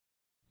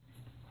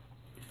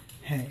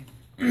Hey,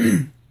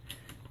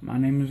 my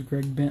name is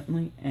Greg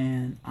Bentley,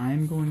 and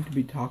I'm going to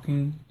be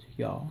talking to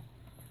y'all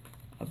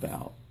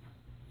about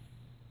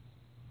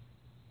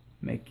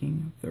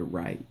making the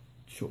right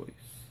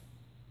choice.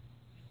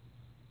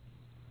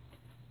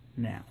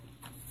 Now,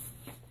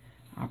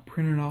 I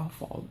printed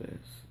off all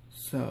this,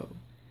 so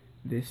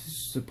this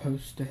is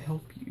supposed to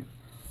help you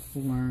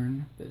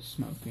learn that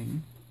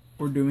smoking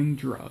or doing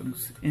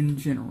drugs in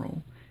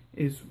general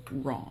is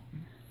wrong.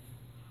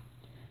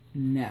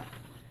 Now,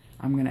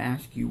 I'm going to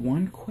ask you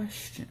one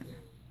question.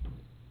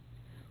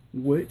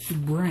 Which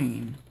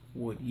brain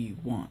would you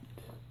want?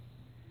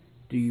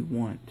 Do you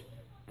want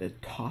the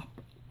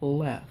top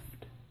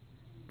left,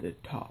 the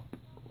top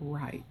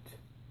right,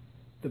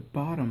 the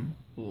bottom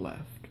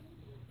left,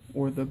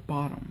 or the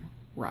bottom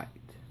right?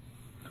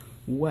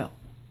 Well,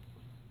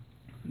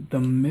 the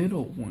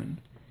middle one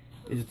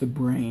is the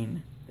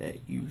brain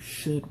that you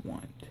should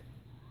want.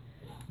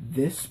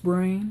 This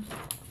brain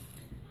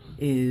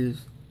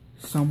is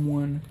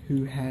someone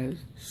who has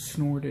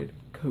snorted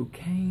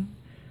cocaine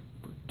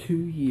for 2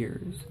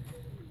 years.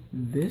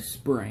 This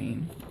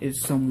brain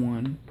is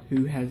someone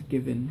who has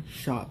given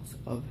shots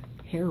of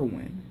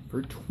heroin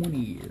for 20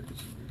 years.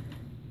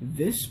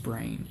 This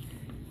brain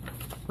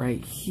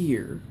right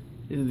here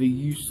is the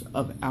use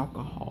of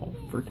alcohol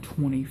for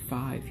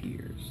 25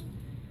 years.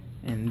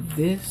 And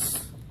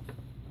this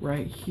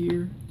right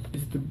here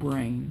is the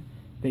brain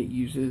that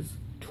uses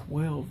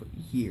 12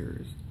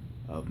 years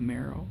of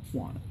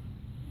marijuana.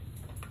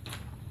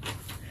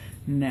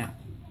 Now,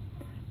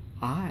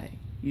 I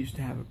used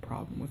to have a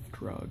problem with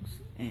drugs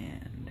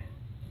and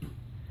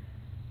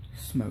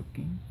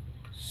smoking,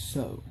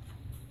 so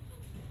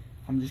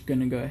I'm just going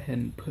to go ahead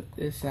and put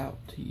this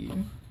out to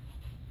you.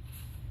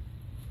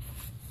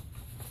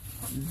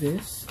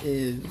 This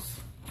is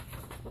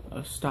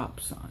a stop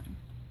sign,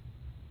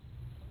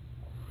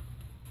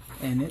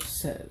 and it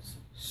says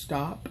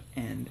stop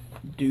and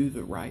do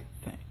the right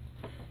thing.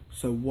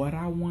 So what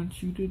I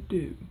want you to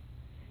do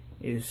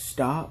is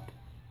stop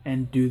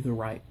and do the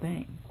right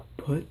thing.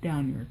 Put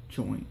down your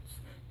joints,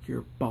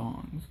 your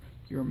bongs,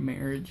 your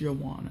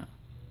marijuana,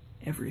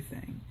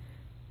 everything.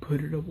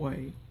 Put it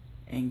away.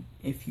 And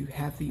if you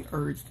have the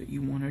urge that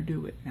you want to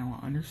do it, now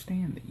I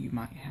understand that you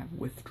might have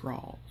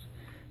withdrawals,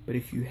 but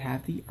if you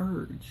have the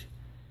urge,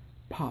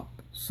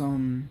 pop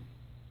some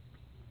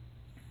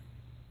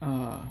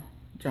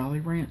Jolly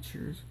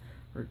Ranchers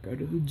or go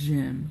to the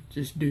gym.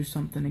 Just do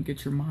something to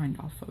get your mind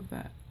off of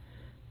that.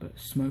 But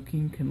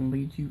smoking can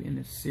lead you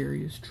into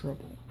serious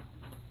trouble,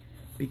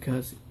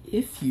 because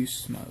if you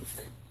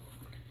smoke,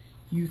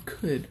 you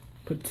could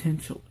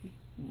potentially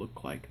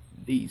look like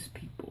these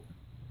people.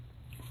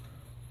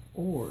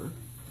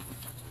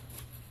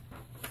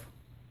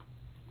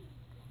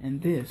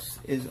 And this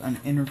is an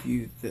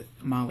interview that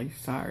Miley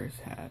Cyrus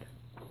had.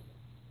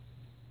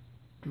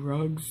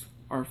 Drugs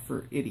are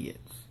for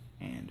idiots,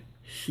 and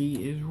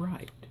she is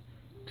right.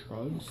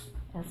 Drugs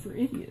are for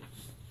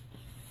idiots.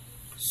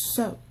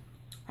 So,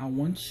 I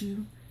want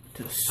you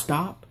to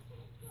stop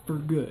for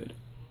good.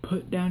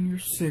 Put down your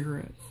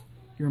cigarettes,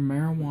 your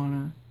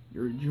marijuana,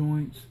 your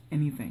joints,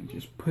 anything.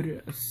 Just put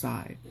it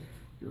aside.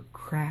 Your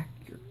crack,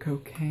 your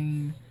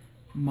cocaine,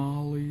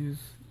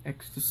 mollies,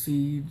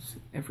 ecstasies,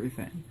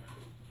 everything.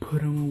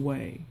 Put them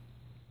away.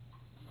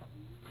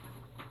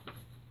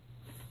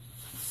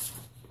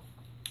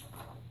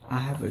 I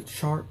have a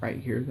chart right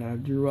here that I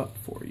drew up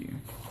for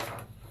you.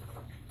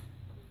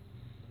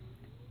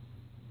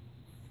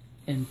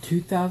 In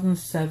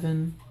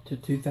 2007 to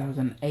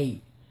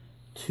 2008,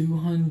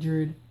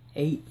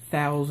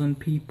 208,000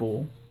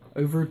 people,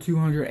 over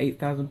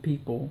 208,000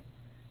 people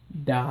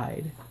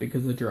died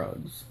because of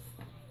drugs.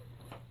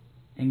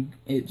 And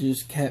it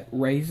just kept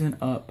raising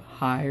up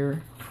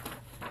higher.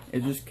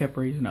 It just kept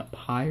raising up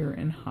higher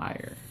and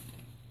higher.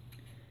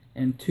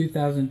 In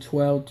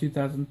 2012,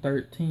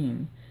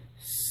 2013,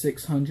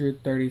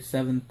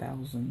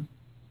 637,000.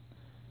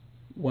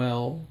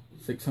 Well,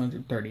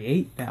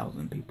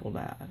 638,000 people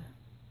died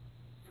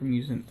from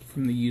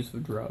the use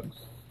of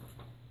drugs.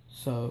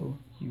 So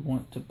you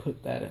want to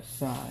put that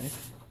aside,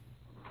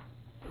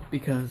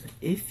 because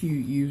if you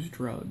use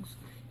drugs,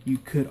 you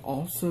could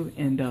also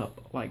end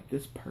up like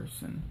this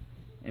person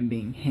and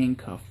being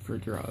handcuffed for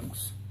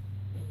drugs.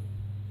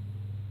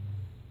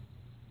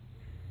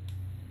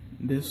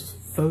 This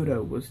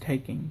photo was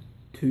taken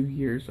 2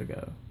 years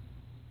ago.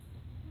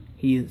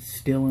 He is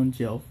still in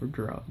jail for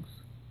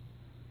drugs.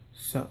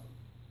 So,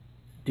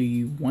 do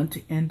you want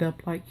to end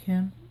up like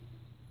him?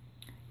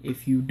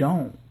 If you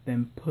don't,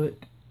 then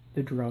put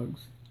the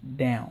drugs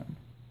down.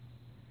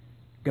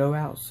 Go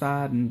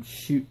outside and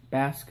shoot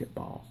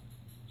basketball.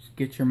 Just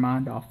get your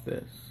mind off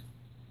this.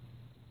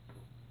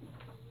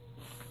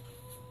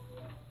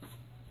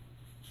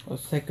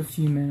 Let's take a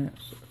few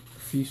minutes, a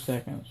few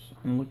seconds,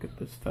 and look at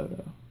this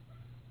photo.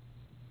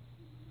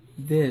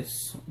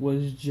 This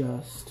was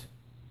just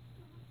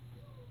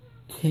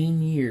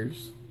 10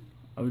 years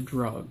of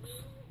drugs,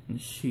 and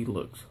she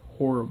looks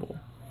horrible.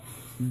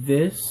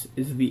 This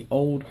is the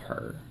old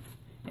her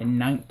in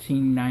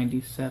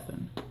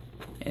 1997.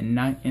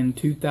 In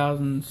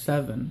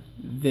 2007,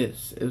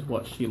 this is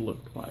what she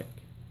looked like.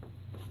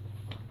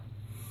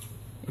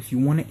 If you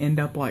want to end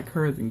up like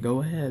her, then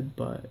go ahead,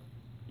 but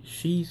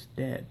she's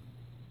dead.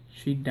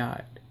 She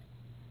died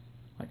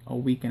like a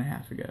week and a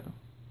half ago.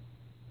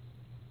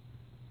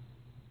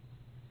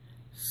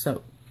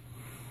 So,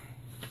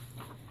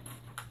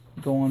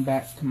 going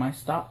back to my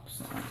stop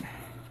sign.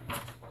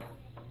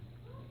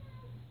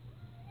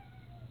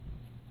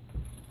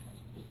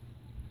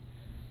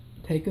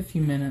 Take a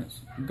few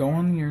minutes, go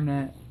on the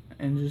internet,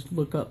 and just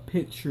look up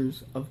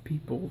pictures of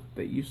people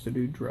that used to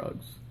do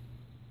drugs.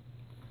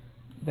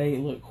 They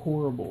look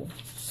horrible.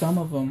 Some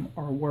of them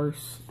are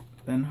worse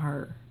than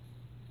her.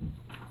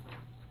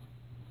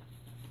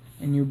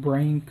 And your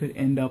brain could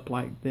end up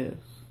like this.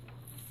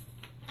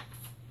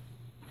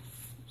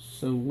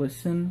 So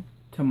listen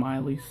to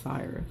Miley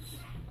Cyrus.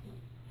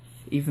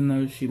 Even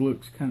though she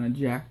looks kind of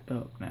jacked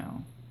up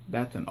now.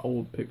 That's an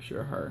old picture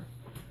of her.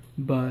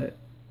 But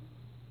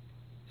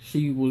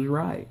she was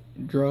right.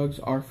 Drugs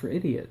are for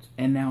idiots.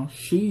 And now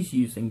she's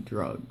using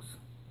drugs.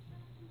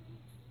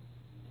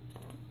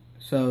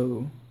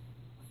 So,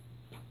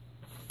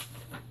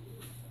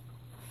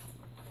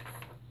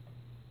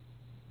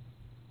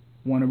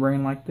 want a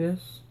brain like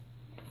this?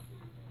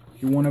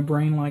 If you want a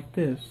brain like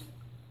this,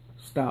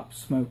 stop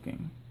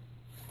smoking.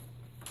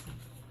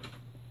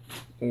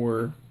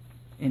 Or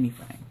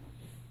anything.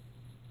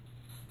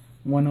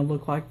 Want to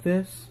look like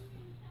this?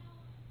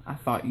 I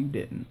thought you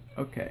didn't.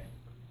 Okay,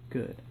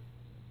 good.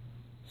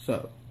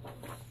 So,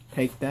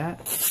 take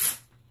that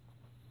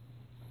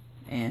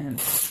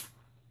and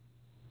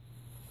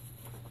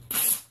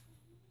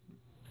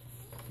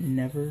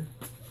never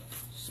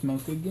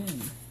smoke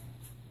again.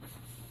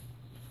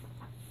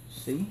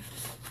 See?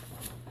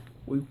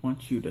 We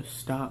want you to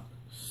stop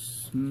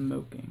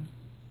smoking.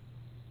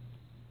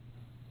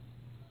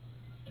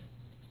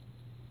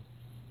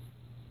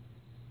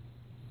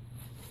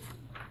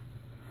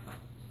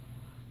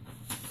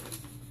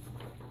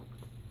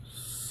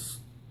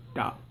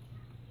 Stop.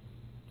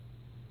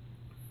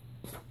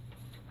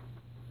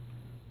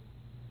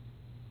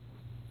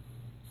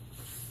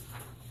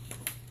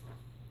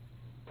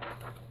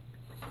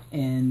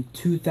 In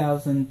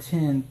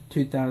 2010,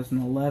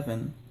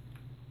 2011,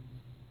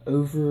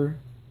 over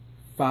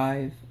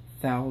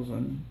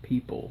 5,000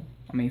 people,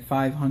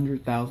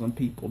 500,000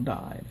 people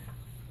died.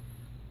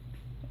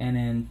 And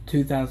in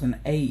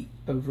 2008,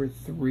 over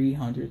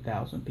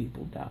 300,000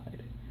 people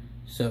died.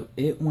 So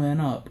it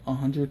went up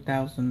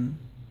 100,000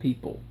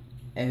 people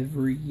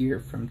every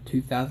year from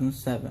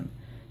 2007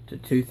 to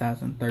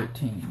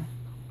 2013.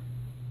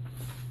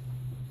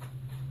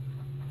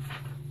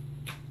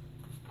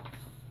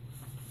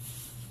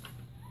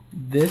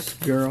 This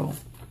girl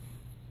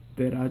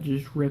that I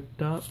just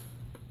ripped up,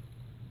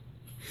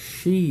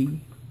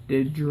 she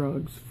did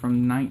drugs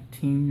from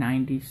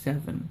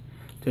 1997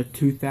 to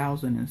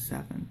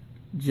 2007.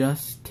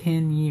 Just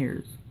 10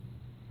 years.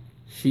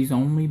 She's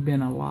only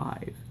been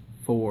alive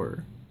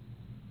for...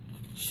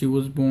 She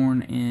was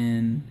born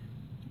in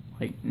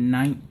like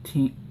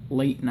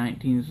late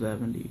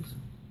 1970s.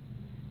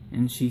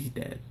 And she's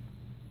dead.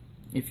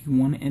 If you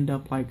want to end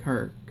up like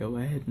her, go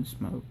ahead and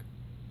smoke.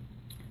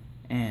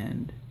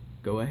 And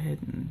go ahead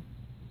and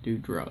do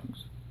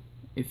drugs.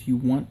 If you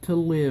want to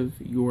live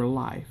your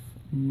life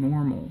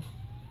normal,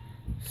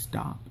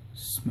 stop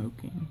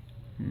smoking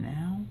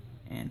now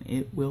and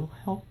it will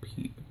help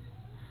you.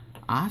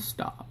 I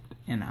stopped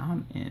and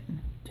I'm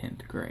in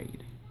 10th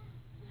grade.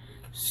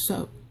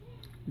 So,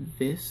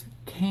 this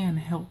can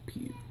help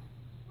you.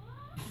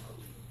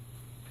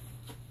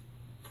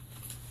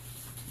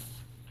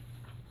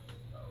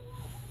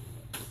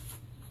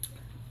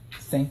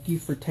 Thank you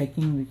for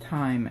taking the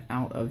time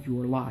out of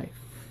your life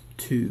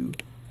to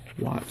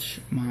watch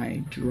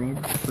my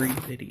drug-free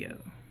video.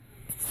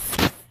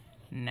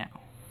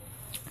 Now,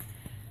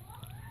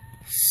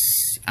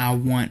 I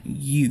want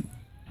you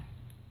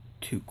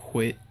to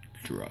quit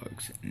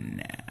drugs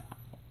now.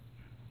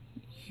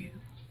 You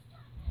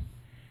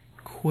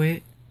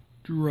quit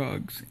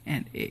drugs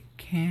and it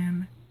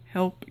can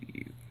help you.